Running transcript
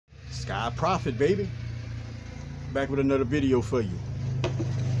Sky Prophet, baby. Back with another video for you.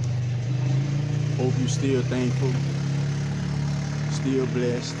 Hope you still thankful, still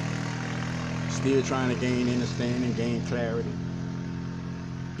blessed, still trying to gain understanding, gain clarity,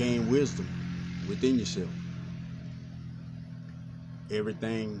 gain wisdom within yourself.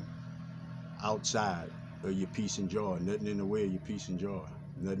 Everything outside of your peace and joy, nothing in the way of your peace and joy,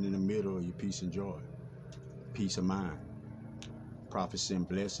 nothing in the middle of your peace and joy, peace of mind. Prophets send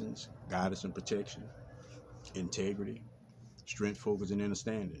blessings, guidance and protection, integrity, strength, focus, and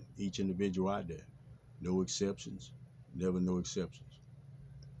understanding. Each individual out there. No exceptions, never no exceptions.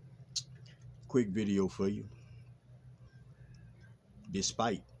 Quick video for you.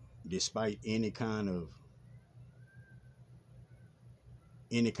 Despite any kind of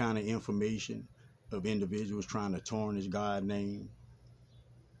information of individuals trying to tarnish God's name,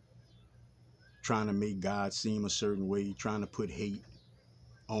 trying to make God seem a certain way, trying to put hate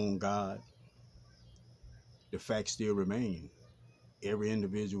on God, the facts still remain. Every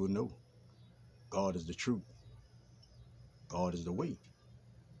individual know God is the truth. God is the way.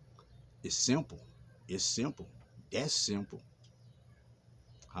 It's simple. It's simple. That's simple.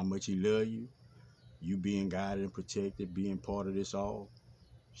 How much He love you, you being guided and protected, being part of this all,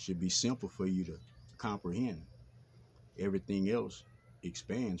 should be simple for you to comprehend. Everything else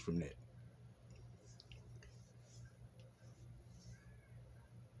expands from that.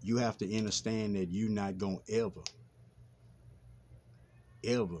 You have to understand that you're not going to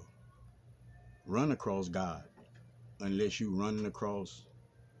ever run across God unless you're running across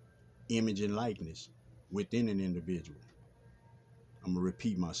image and likeness within an individual. I'm going to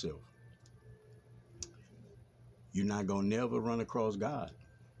repeat myself. You're not going to never run across God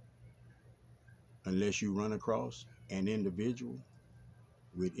unless you run across an individual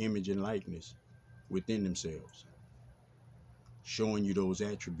with image and likeness within themselves, showing you those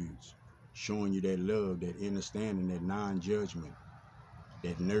attributes, showing you that love, that understanding, that non-judgment,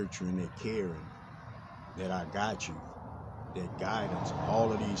 that nurturing, that caring, that I got you, that guidance,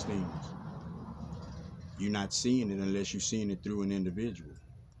 all of these things. You're not seeing it unless you're seeing it through an individual.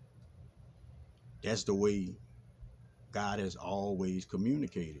 That's the way God has always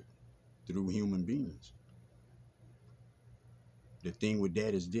communicated, through human beings. The thing with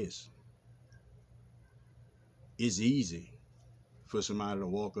that is this. It's easy for somebody to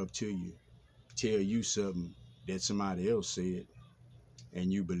walk up to you, tell you something that somebody else said,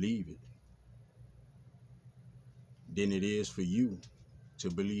 and you believe it, than it is for you to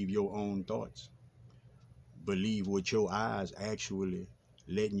believe your own thoughts. Believe what your eyes actually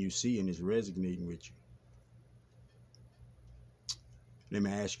letting you see and is resonating with you. Let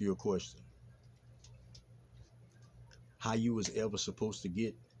me ask you a question. How you was ever supposed to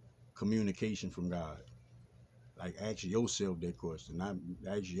get communication from God? Like, ask yourself that question. Not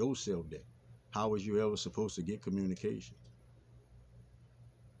ask yourself that. How was you ever supposed to get communication?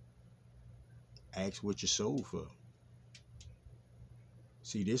 Ask what your soul for.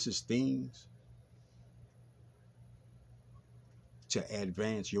 See, this is things to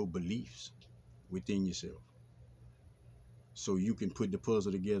advance your beliefs within yourself, so you can put the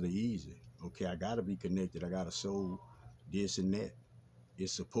puzzle together easy. Okay, I gotta be connected. I got a soul, this and that.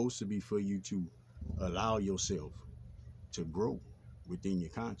 It's supposed to be for you to allow yourself to grow within your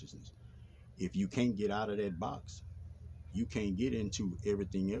consciousness. If you can't get out of that box, you can't get into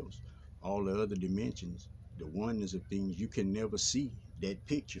everything else, all the other dimensions, the oneness of things. You can never see that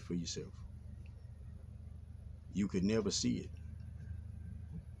picture for yourself. You could never see it.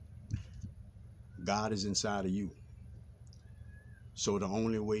 God is inside of you. So the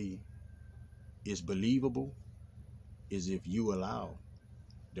only way it's believable is if you allow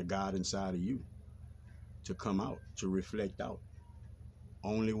the God inside of you to come out, to reflect out.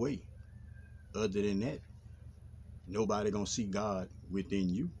 Only way. Other than that, nobody gonna see God within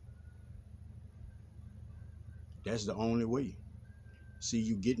you. That's the only way. See,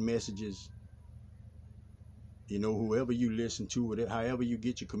 you get messages, whoever you listen to, or however you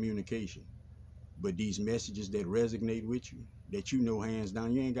get your communication. But these messages that resonate with you, that hands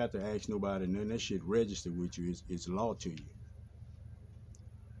down, you ain't got to ask nobody nothing. That shit registered with you. It's law to you.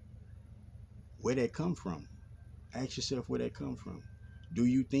 Where that come from? Ask yourself where that come from. Do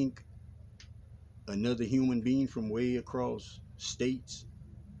you think another human being from way across states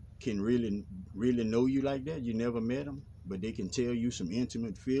can really know you like that? You never met them, but they can tell you some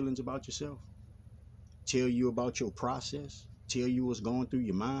intimate feelings about yourself, tell you about your process, tell you what's going through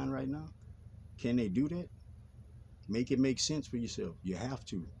your mind right now. Can they do that? Make it make sense for yourself. You have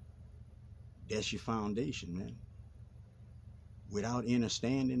to. That's your foundation, man. Without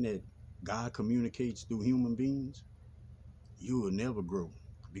understanding that God communicates through human beings, you will never grow.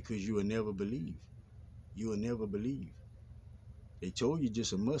 because you will never believe. You will never believe. They told you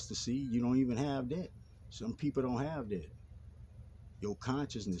just a mustard seed. You don't even have that. Some people don't have that. Your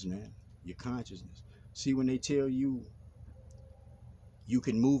consciousness, man. Your consciousness. See, when they tell you you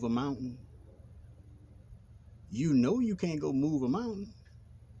can move a mountain, you know you can't go move a mountain.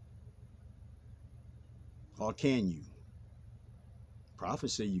 Or can you?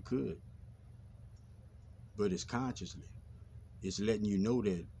 Prophets say you could. But it's consciously. It's letting you know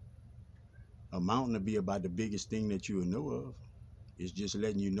that a mountain will be about the biggest thing that you will know of. It's just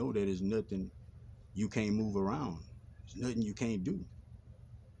letting you know that there's nothing you can't move around. There's nothing you can't do.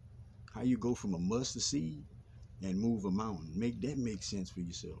 How you go from a mustard seed and move a mountain? Make that make sense for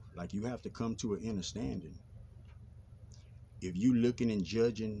yourself. Like, you have to come to an understanding. If you looking and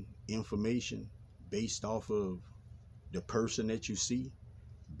judging information based off of the person that you see,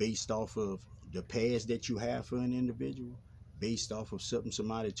 based off of the past that you have for an individual, based off of something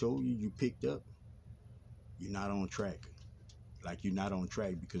somebody told you, you picked up, you're not on track. Like, you're not on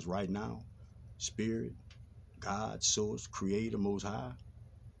track, because right now, Spirit, God, Source, Creator, Most High,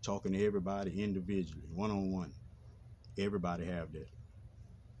 talking to everybody individually, one-on-one. Everybody have that.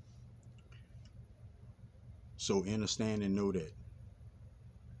 So understand and know that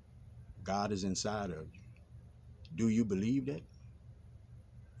God is inside of you. Do you believe that?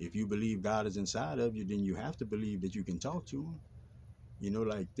 If you believe God is inside of you, then you have to believe that you can talk to him. You know,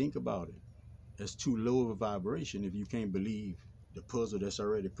 like, think about it. That's too low of a vibration if you can't believe the puzzle that's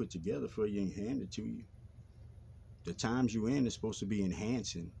already put together for you and handed to you. The times you in is supposed to be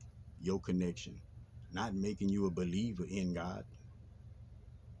enhancing your connection, not making you a believer in God.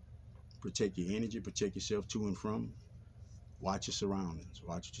 Protect your energy, protect yourself to and from. Watch your surroundings.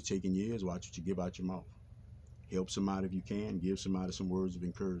 Watch what you take in your ears. Watch what you give out your mouth. Help somebody if you can. Give somebody some words of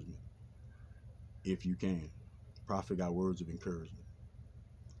encouragement if you can. Prophet got words of encouragement.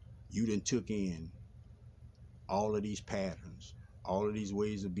 You done took in all of these patterns, all of these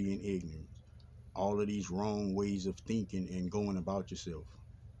ways of being ignorant, all of these wrong ways of thinking and going about yourself.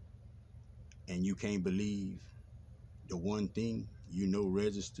 And you can't believe the one thing you know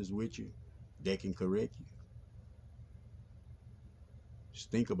registers with you that can correct you. Just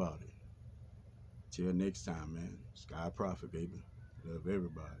think about it. Till next time, man. Sky Prophet, baby. Love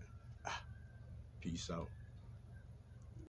everybody. Peace out.